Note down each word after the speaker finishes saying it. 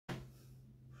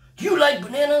like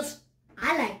bananas?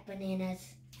 I like bananas.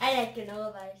 I like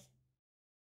granola bars.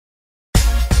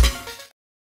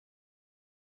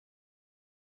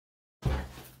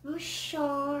 I'm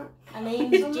short. My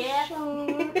name's I'm Jeff.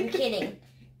 short. I'm kidding.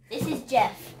 This is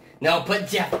Jeff. No, put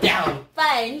Jeff down.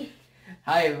 Fine.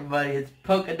 Hi everybody, it's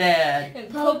Polka Dad. And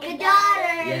Polka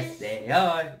daughters. Yes, they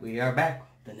are. We are back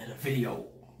with another video.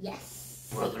 Yes.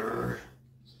 Brother.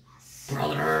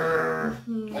 Brother.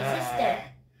 And sister.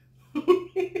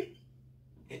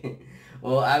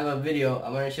 Well, I have a video.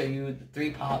 I'm going to show you the 3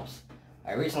 pops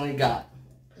I recently got.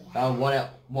 Found one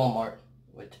at Walmart,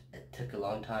 which it took a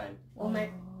long time. Walmart.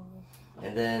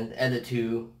 And then the other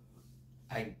 2,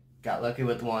 I got lucky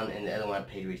with one, and the other one I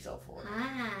paid resale for.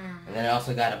 Ah. And then I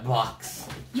also got a box.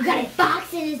 You got a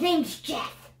box and his name's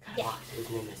Jeff. Box. His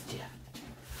name is Jeff.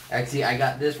 Actually, I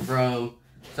got this from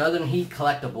Southern Heat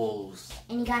Collectables.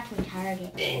 And you got from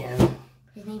Target. And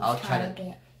His name's I'll try to-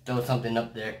 Target. throw something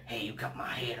up there. Hey, you got my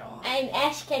head on. I'm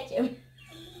Ash Ketchum.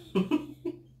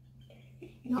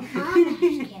 No, I'm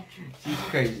Ketchum. She's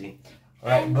crazy.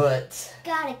 Alright, but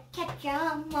Gotta catch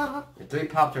 'em all. the 3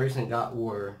 pops I recently got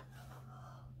were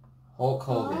Hulk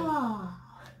Hogan. Oh.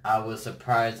 I was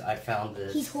surprised I found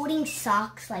this. He's holding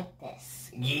socks like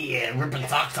this. Yeah, ripping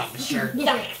socks off his shirt.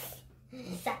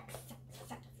 Socks.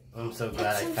 I'm so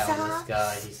glad I Some found this socks.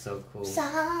 guy. He's so cool.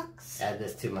 Socks. Add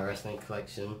this to my wrestling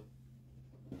collection.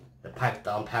 The piped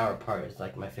down power part is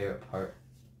like my favorite part.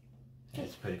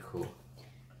 It's pretty cool.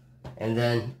 And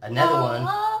then another one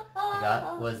I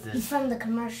got was He's this from the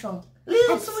commercial.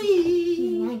 Little Pepsi.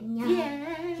 Sweet.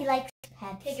 Yeah. He likes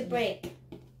Pepsi. Take a break.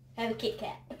 Have a Kit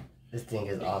Kat. This thing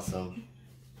is awesome.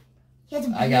 He has a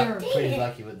beard. I got Dang pretty it.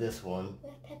 lucky with this one.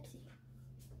 Pepsi.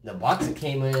 The box it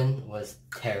came in was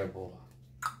terrible.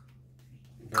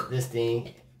 But this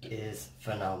thing is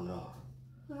phenomenal.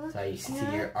 So you see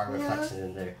our reflections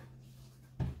in there.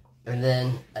 And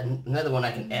then another one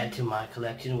I can add to my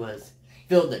collection was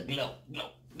Feel the Glow.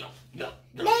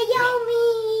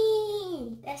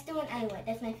 Naomi! That's the one I want.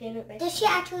 That's my favorite recipe. Does she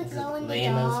actually This is glow in the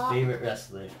Lena's dark? favorite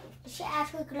wrestler. Does she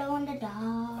actually glow in the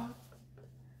dark?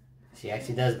 She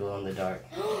actually does glow in the dark,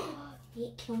 Yeah,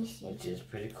 can we see? which is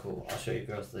pretty cool. I'll show you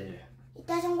girls later. It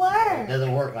doesn't It work.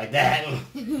 doesn't work like that.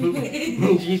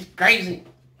 She's crazy.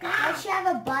 Does she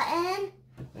have a button?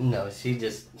 No, she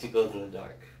glows in the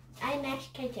dark. I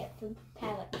match ketchup from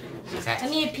palette. She's I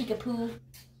actually, mean a Peekapoo.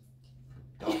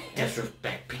 don't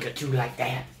disrespect Pikachu like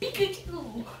that.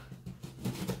 Pikachu.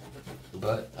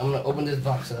 But I'm gonna open this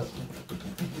box up.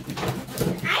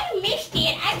 I missed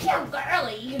it. I'm so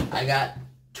girly. I got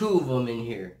 2 of them in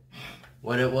here.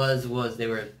 What it was they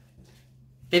were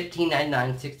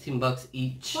 $15.99, $16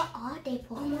 each, What are they,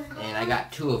 Pokemon? and I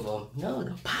got 2 of them. No,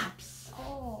 the pops.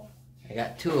 Oh. I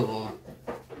got 2 of them.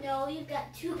 No, you've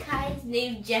got 2 kinds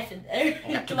named Jeff in there.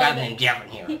 I got 2 guys named Jeff in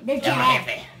here. They're Jeff Jeff.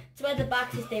 Hefe. That's why the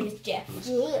box's name is Jeff.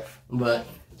 Jeff. But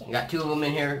I got 2 of them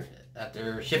in here.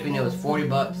 After shipping, it was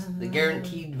 $40. The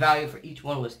guaranteed value for each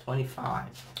one was $25.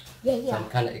 So Yeah. I'm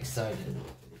kind of excited.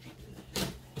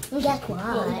 And guess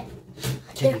what?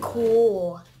 They're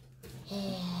cool.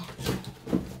 Yeah.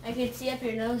 I can see up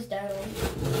your nose, darling.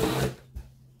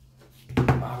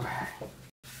 All right.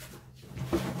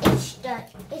 It's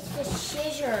the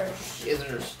scissors.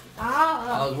 Scissors.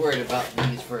 Ah. I was worried about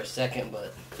these for a second,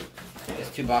 but there's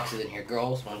 2 boxes in here.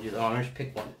 Girls, want to do the honors?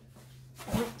 Pick one.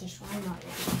 I want this one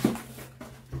already.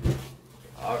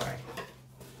 All right.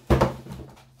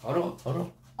 Hold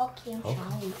on. Okay, I'm Okay.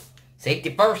 sorry.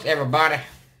 Safety first, everybody.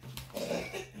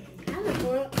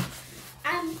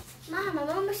 Mom, I'm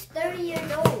almost 30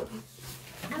 years old.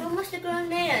 I'm almost a grown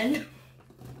man.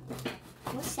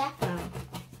 What's that from?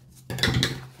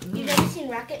 You've never seen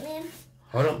Rocket Man?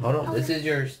 Hold on. This is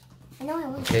yours. I know I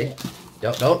want Okay. it.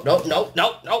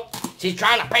 No. She's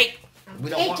trying to peek. We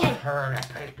don't want Taken. her to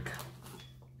peek.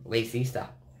 Lacey,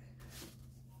 stop.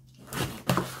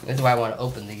 This is why I want to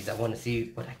open these. I want to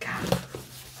see what I got.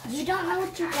 You don't know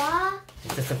what you got?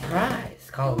 It's a surprise. It's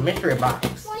called a mystery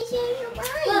box. Why is it your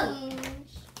brains?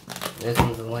 This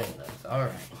one's a lane.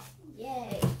 Alright.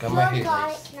 Yay. Come You right already here, got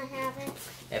Lacey. it. Can I have it?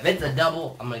 If it's a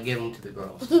double, I'm going to give them to the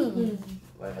girls.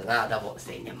 But if it's not a double, it's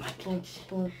staying in my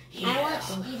collection. I want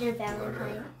Skeeter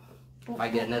Valentine. If I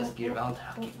get another Skeeter Valentine,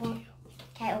 I'll give it to you.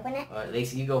 Can I open it? Alright,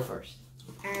 Lacey, you go first.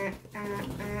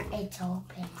 It's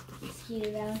open. Skeeter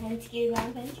Valentine, Skeeter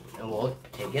Valentine. And we'll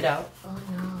take it out. Oh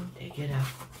no. Take it out.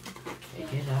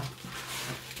 Take it out.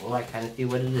 Oh, I kind of see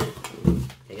what it is.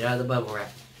 Take it out of the bubble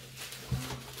wrap.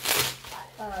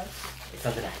 It's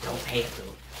something I don't have to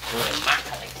put in my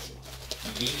collection.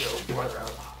 Yeah, brother.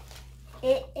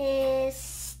 It is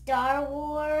Star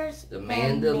Wars. The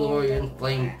Mandalorian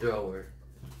flamethrower.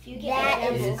 If you get That a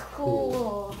It devil, is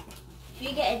cool. if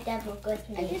you get a devil, go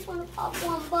to I me. just want to pop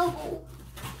one bubble.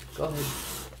 Go ahead.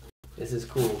 This is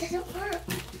cool. It doesn't work.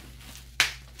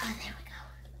 Oh, there we go.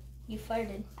 You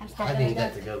farted. I I'm stepping think on a duck.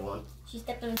 that's a good one. She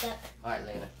stepped on a duck. All right,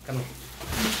 Lena, come here.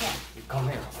 Okay. You come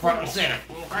here, front and center.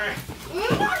 Okay.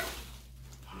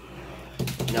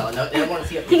 No, I don't want to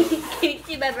see it. Can you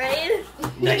see my brain?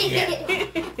 Not yet.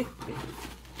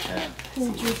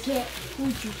 Who'd you get?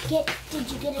 Who'd you get?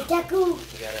 Did you get a deku?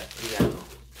 You gotta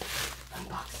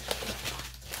unbox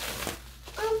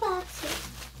Unbox it.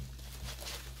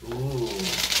 it.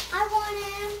 Ooh. I want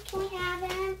him. Can we have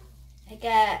him? I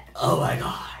got Oh my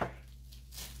god.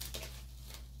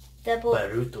 double,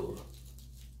 Baruto.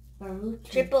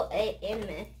 triple A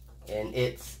anime. And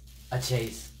it's a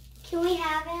chase. Can we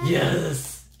have him?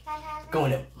 Yes. Can I have him?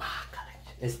 Going in my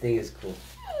collection. This thing is cool.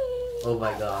 Oh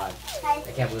my god. Can I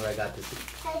can't believe I got this.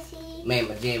 I see? Man,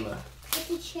 Majima. It's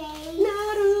a chain.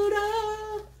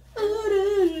 Naruto.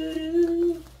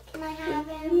 Can I have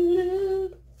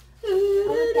him? I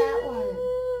want that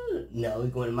one. No,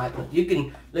 he's going to my collection. You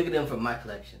can look at them from my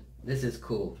collection. This is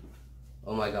cool.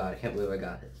 Oh my god, I can't believe I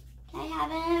got it. Can I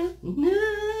have him?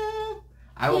 No.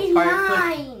 I will He's probably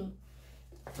mine.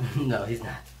 put... No, he's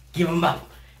not. Give him up.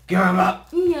 Give him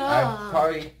up. No. I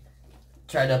probably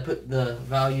try to put the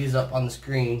values up on the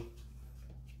screen.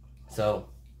 So,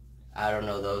 I don't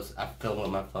know those. I filmed with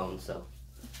my phone, so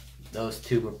those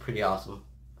two were pretty awesome.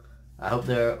 I hope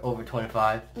they're over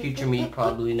 25. Future me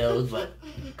probably knows, but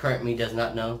current me does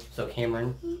not know. So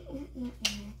Cameron,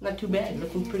 not too bad.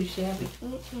 Looking pretty shabby.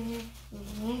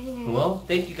 Well,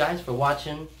 thank you guys for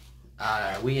watching.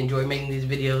 We enjoy making these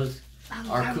videos.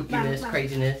 Our kookiness,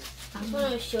 craziness. This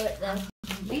one was short though.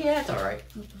 Yeah, it's alright.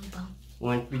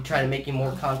 When we try to make you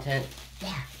more content,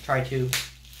 Yeah. try to.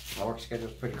 My work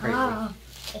schedule's pretty crazy. Oh.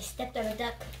 I stepped on a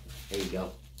duck. There you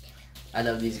go. I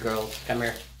love these girls. Come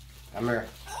here. Come here.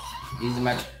 These are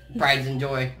my prides and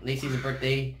joy. Lacey's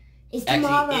birthday It's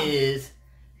tomorrow. actually is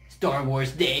Star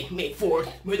Wars Day, May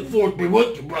 4th. May the 4th be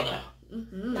with you, brother.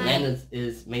 Lana's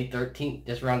is May 13th,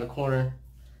 just around the corner.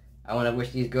 I want to wish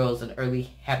these girls an early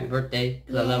happy birthday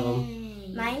because I love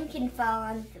them. Mine can fall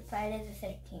on Friday the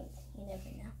 13th. You never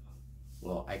know.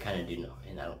 Well, I kind of do know,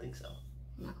 and I don't think so.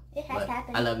 It has But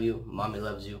happened. I love you. Mommy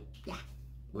loves you. Yeah.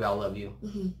 We all love you.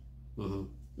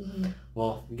 Mhm.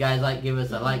 Well, if you guys like, give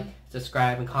us a like,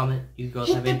 subscribe, and comment. You girls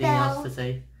Hit have the anything else bell. to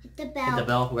say? Hit the Hit bell. the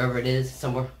bell, wherever it is,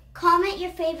 somewhere. Comment your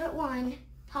favorite one.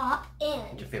 Pop What's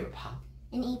And your favorite pop?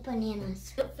 and eat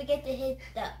bananas. don't forget to hit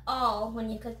the all when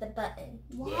you click the button.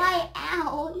 Why?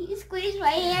 Ow! You squeezed my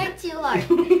hair too hard.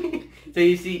 So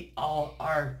you see all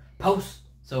our posts.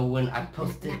 So when I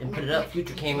post it and put it up,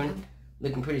 future Cameron,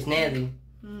 looking pretty snazzy,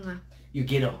 you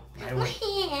get them right My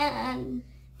away. hand.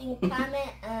 And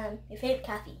comment your favorite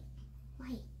coffee.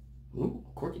 Why? Ooh,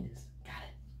 quirkiness. Got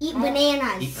it. Eat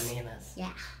bananas. Eat bananas.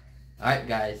 Yeah. All right,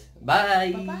 guys.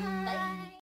 Bye. Bye.